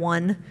out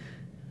one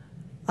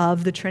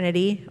of the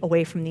Trinity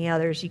away from the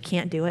others. You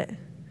can't do it.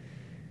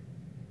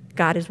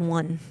 God is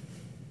one.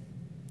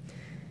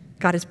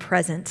 God is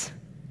present.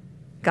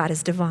 God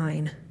is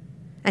divine.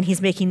 And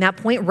he's making that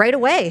point right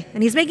away.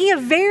 And he's making it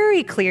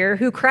very clear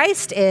who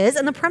Christ is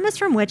and the premise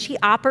from which he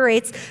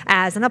operates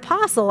as an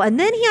apostle. And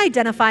then he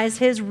identifies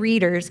his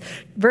readers,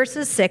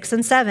 verses 6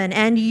 and 7.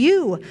 And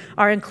you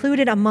are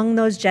included among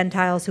those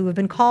Gentiles who have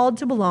been called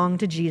to belong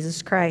to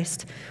Jesus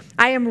Christ.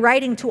 I am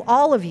writing to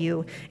all of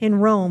you in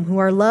Rome who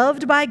are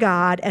loved by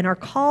God and are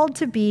called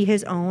to be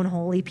his own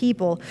holy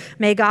people.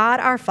 May God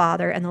our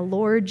Father and the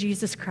Lord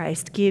Jesus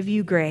Christ give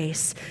you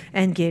grace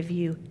and give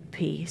you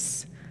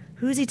peace.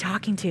 Who is he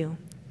talking to?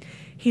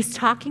 He's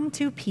talking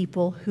to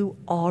people who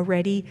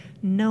already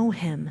know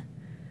him,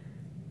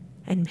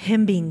 and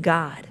him being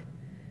God.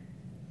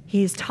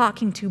 He's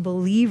talking to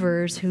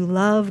believers who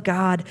love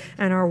God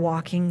and are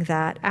walking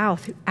that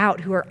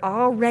out, who are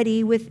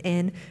already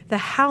within the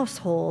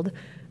household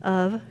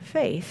of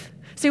faith.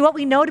 See, what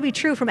we know to be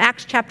true from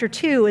Acts chapter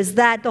 2 is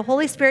that the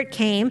Holy Spirit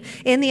came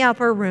in the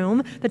upper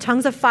room, the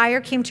tongues of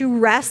fire came to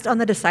rest on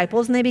the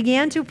disciples, and they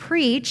began to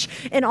preach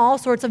in all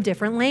sorts of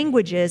different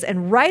languages.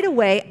 And right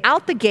away,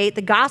 out the gate,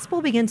 the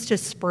gospel begins to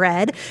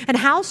spread, and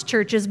house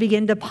churches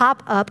begin to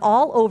pop up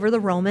all over the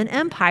Roman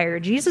Empire.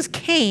 Jesus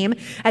came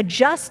at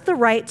just the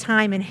right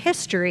time in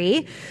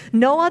history.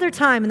 No other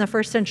time in the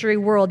first century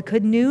world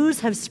could news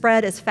have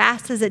spread as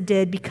fast as it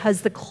did,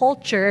 because the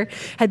culture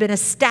had been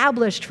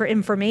established for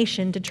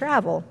information to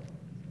travel.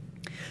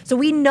 So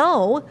we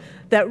know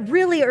that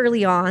really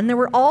early on, there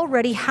were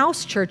already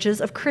house churches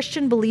of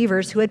Christian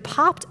believers who had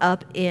popped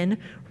up in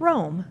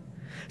Rome.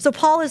 So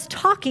Paul is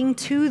talking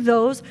to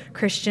those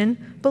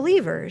Christian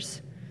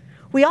believers.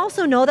 We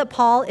also know that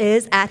Paul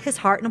is at his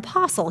heart an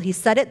apostle. He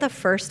said it the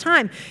first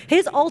time.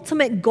 His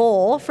ultimate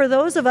goal, for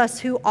those of us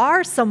who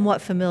are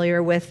somewhat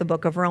familiar with the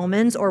book of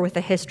Romans or with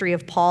the history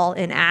of Paul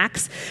in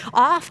Acts,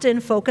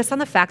 often focus on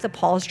the fact that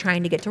Paul is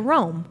trying to get to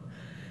Rome.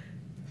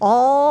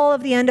 All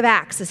of the end of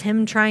Acts is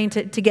him trying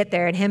to get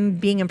there, and him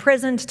being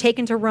imprisoned,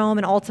 taken to Rome,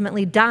 and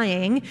ultimately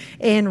dying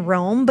in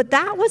Rome. But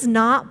that was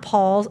not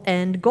Paul's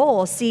end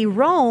goal. See,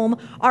 Rome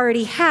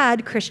already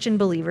had Christian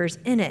believers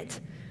in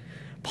it.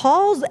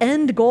 Paul's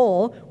end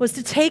goal was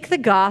to take the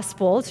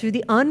gospel to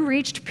the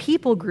unreached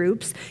people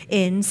groups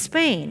in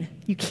Spain.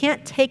 You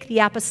can't take the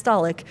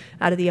apostolic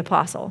out of the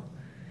apostle.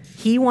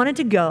 He wanted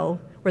to go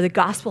where the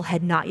gospel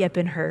had not yet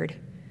been heard.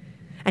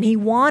 And he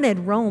wanted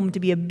Rome to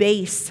be a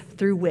base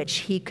through which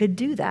he could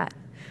do that,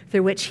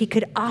 through which he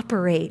could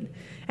operate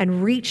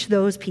and reach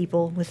those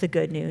people with the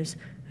good news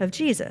of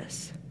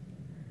Jesus.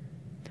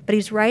 But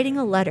he's writing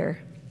a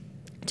letter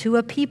to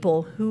a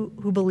people who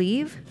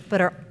believe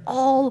but are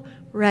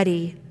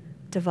already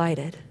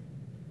divided.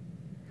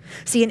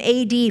 See, in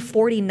AD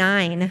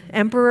 49,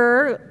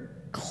 Emperor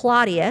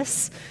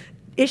Claudius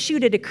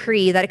issued a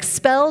decree that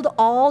expelled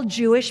all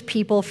Jewish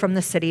people from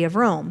the city of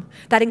Rome.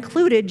 That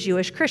included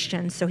Jewish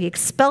Christians. So he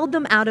expelled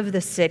them out of the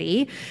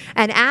city.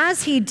 And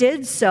as he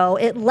did so,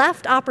 it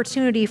left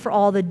opportunity for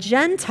all the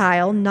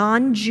Gentile,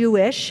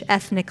 non-Jewish,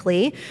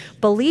 ethnically,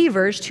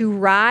 believers to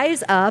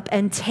rise up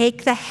and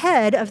take the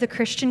head of the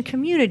Christian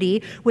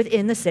community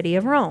within the city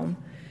of Rome.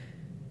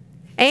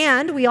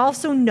 And we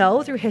also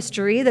know through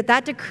history that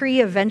that decree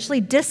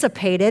eventually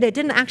dissipated. It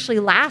didn't actually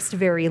last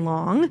very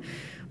long.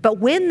 But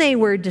when they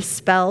were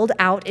dispelled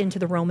out into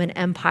the Roman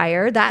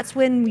Empire, that's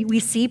when we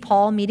see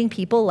Paul meeting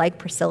people like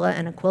Priscilla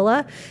and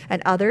Aquila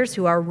and others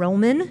who are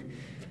Roman.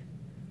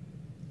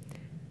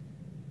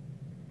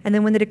 And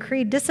then when the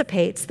decree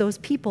dissipates, those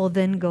people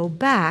then go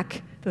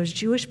back, those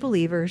Jewish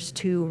believers,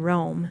 to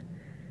Rome.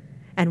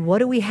 And what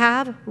do we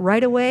have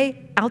right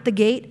away out the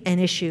gate? An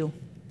issue.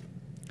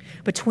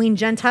 between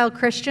Gentile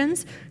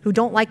Christians who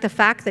don't like the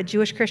fact that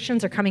Jewish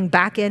Christians are coming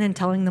back in and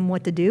telling them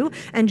what to do,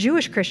 and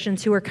Jewish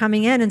Christians who are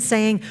coming in and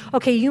saying,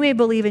 okay, you may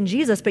believe in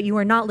Jesus, but you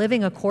are not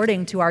living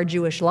according to our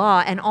Jewish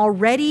law. And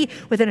already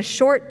within a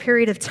short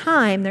period of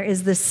time, there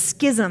is this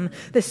schism,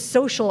 this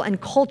social and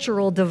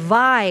cultural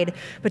divide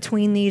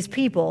between these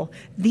people.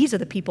 These are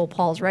the people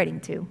Paul's writing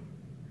to.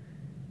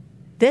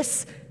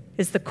 This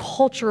is the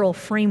cultural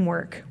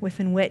framework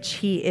within which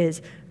he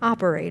is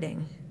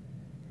operating.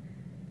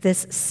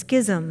 This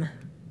schism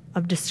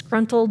of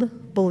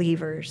disgruntled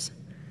believers.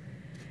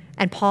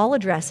 And Paul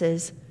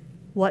addresses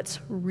what's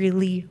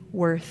really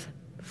worth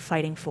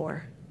fighting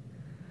for.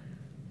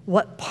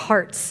 What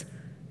parts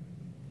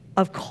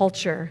of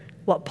culture,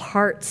 what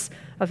parts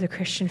of the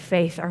Christian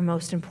faith are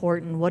most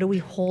important? What do we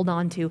hold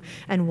on to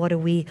and what do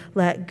we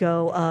let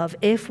go of?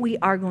 If we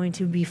are going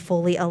to be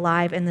fully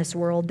alive in this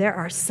world, there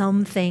are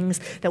some things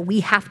that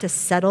we have to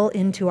settle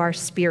into our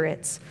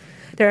spirits.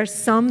 There are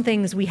some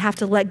things we have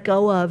to let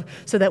go of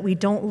so that we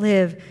don't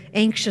live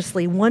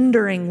anxiously,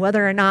 wondering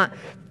whether or not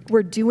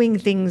we're doing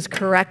things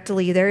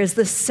correctly. There is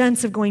this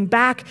sense of going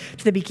back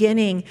to the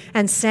beginning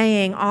and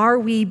saying, are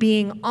we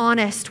being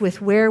honest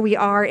with where we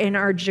are in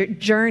our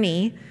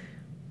journey,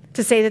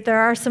 to say that there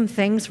are some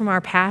things from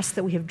our past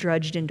that we have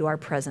drudged into our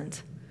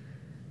present,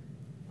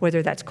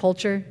 whether that's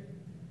culture,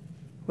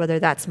 whether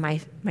that's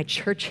my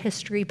church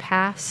history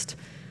past.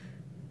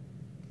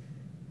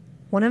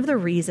 One of the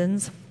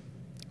reasons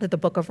that the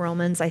book of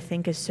Romans, I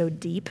think, is so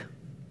deep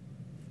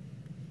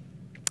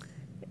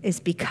is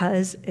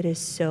because it is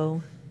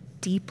so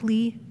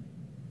deeply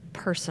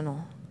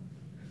personal.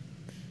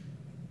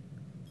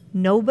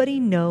 Nobody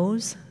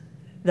knows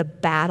the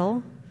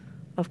battle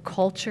of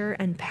culture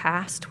and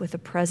past with the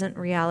present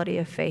reality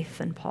of faith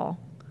than Paul.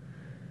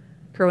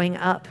 Growing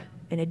up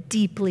in a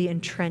deeply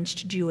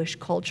entrenched Jewish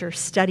culture,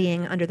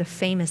 studying under the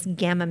famous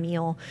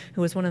Gamaliel,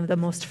 who was one of the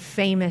most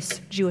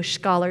famous Jewish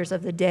scholars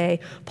of the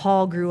day.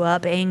 Paul grew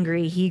up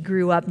angry. He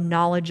grew up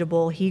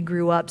knowledgeable. He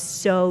grew up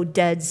so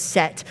dead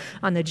set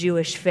on the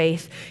Jewish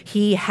faith.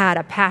 He had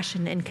a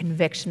passion and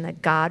conviction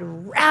that God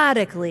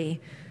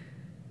radically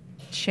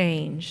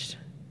changed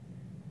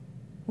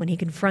when he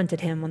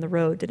confronted him on the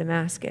road to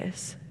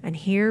Damascus. And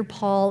here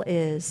Paul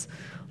is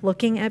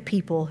looking at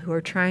people who are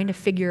trying to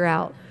figure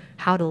out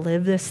how to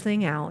live this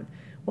thing out,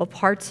 what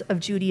parts of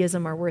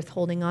Judaism are worth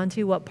holding on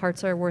to, what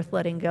parts are worth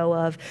letting go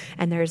of,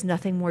 and there is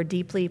nothing more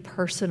deeply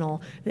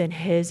personal than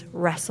his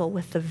wrestle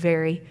with the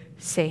very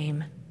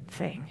same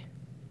thing.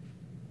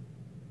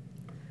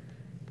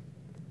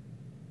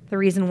 The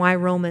reason why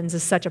Romans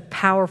is such a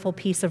powerful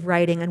piece of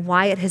writing and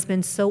why it has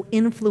been so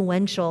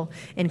influential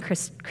in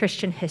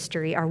Christian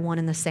history are one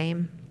and the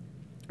same.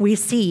 We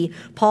see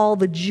Paul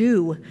the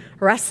Jew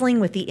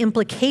wrestling with the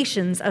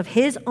implications of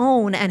his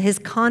own and his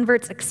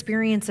convert's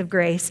experience of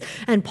grace,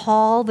 and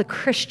Paul the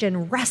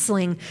Christian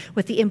wrestling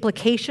with the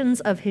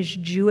implications of his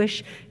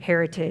Jewish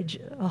heritage.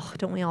 Oh,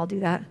 don't we all do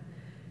that?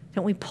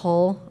 Don't we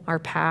pull our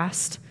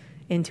past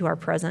into our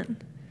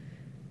present?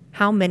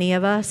 How many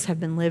of us have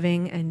been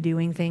living and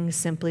doing things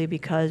simply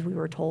because we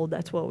were told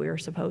that's what we were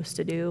supposed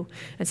to do,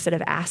 instead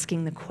of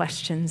asking the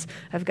questions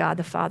of God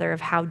the Father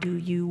of how do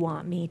you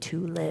want me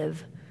to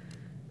live?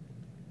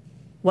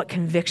 What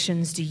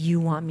convictions do you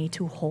want me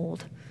to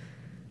hold?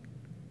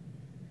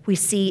 We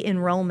see in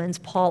Romans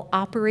Paul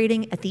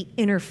operating at the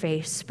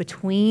interface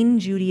between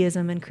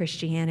Judaism and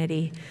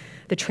Christianity,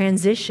 the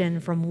transition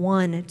from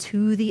one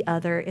to the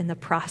other in the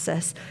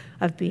process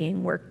of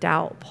being worked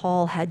out.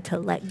 Paul had to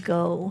let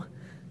go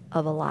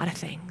of a lot of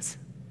things,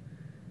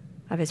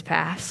 of his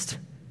past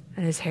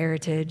and his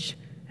heritage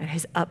and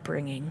his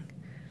upbringing.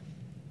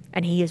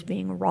 And he is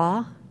being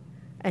raw,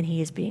 and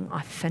he is being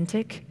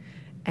authentic,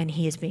 and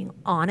he is being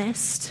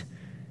honest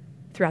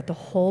throughout the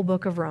whole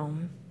book of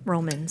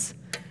Romans,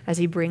 as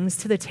he brings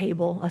to the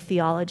table a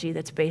theology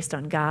that's based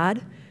on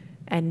God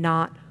and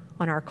not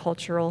on our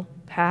cultural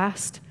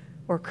past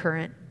or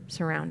current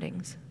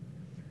surroundings.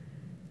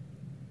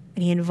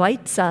 And he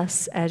invites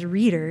us as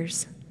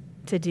readers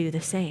to do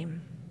the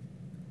same.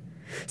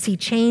 See,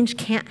 change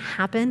can't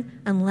happen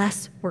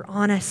unless we're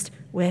honest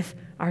with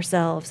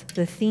ourselves.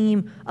 The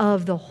theme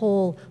of the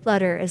whole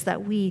letter is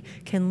that we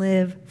can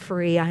live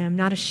free. I am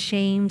not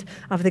ashamed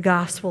of the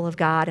gospel of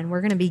God. And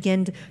we're going to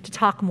begin to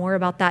talk more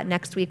about that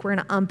next week. We're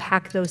going to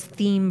unpack those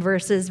theme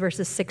verses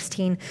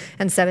 16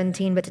 and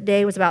 17. But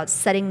today was about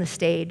setting the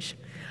stage,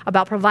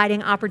 about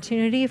providing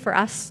opportunity for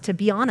us to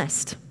be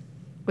honest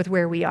with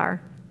where we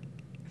are.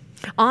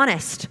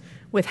 Honest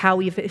with how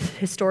we've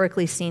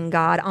historically seen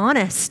God.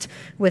 Honest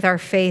with our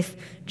faith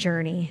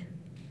journey.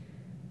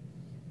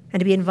 And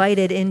to be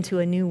invited into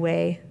a new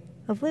way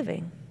of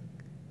living.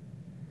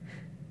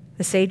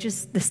 The stage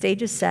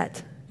is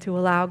set to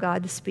allow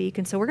God to speak.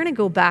 And so we're going to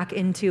go back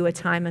into a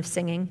time of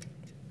singing.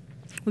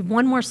 We have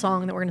one more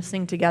song that we're going to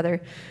sing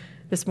together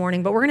this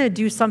morning, but we're going to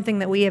do something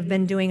that we have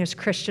been doing as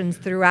Christians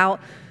throughout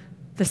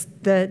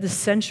the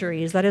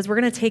centuries. That is, we're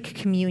going to take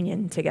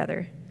communion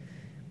together.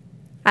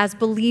 As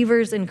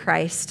believers in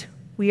Christ,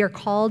 we are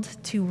called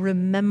to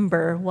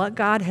remember what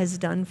God has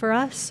done for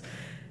us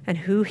and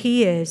who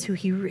he is, who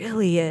he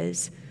really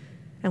is,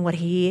 and what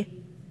he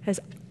is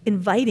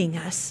inviting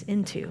us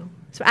into.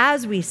 So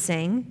as we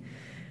sing,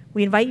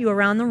 we invite you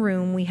around the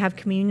room. We have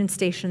communion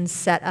stations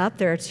set up.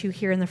 There are 2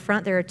 here in the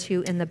front. There are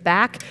 2 in the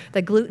back.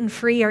 The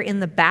gluten-free are in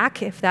the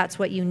back if that's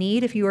what you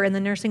need. If you are in the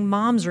nursing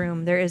mom's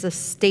room, there is a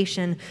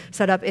station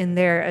set up in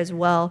there as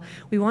well.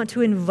 We want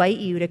to invite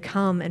you to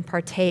come and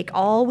partake.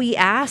 All we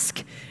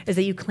ask is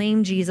that you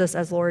claim Jesus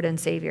as Lord and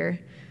Savior.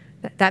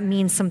 That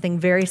means something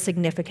very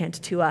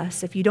significant to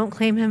us. If you don't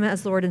claim him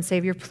as Lord and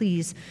Savior,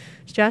 please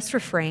just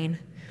refrain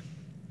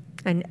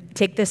and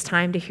take this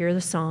time to hear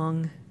the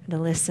song and to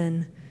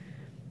listen.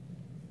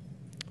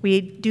 We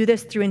do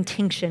this through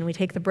intinction. We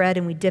take the bread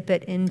and we dip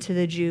it into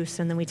the juice,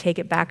 and then we take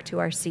it back to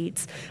our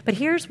seats. But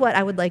here's what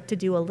I would like to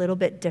do a little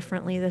bit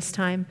differently this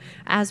time.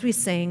 As we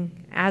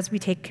sing, as we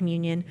take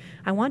communion,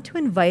 I want to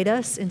invite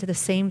us into the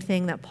same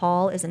thing that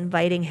Paul is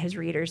inviting his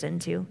readers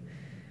into.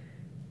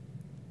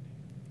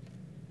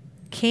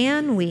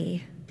 Can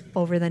we,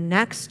 over the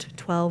next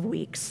 12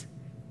 weeks,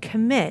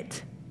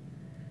 commit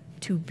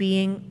to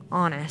being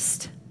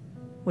honest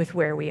with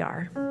where we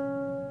are?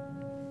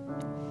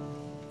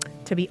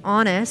 To be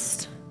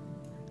honest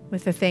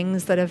with the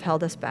things that have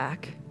held us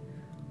back,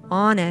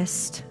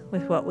 honest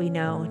with what we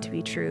know to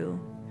be true.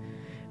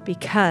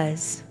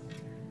 Because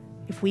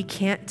if we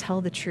can't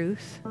tell the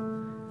truth,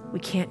 we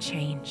can't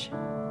change.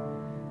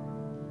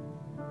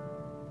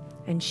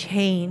 And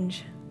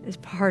change is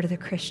part of the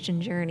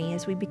Christian journey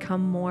as we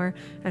become more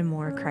and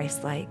more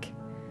Christ-like.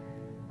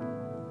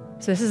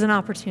 So this is an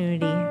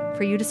opportunity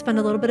for you to spend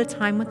a little bit of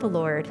time with the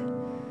Lord,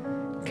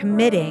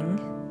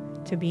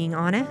 committing to being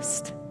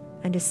honest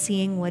and to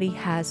seeing what he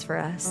has for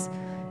us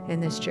in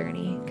this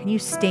journey. Can you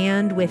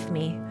stand with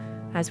me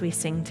as we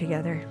sing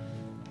together?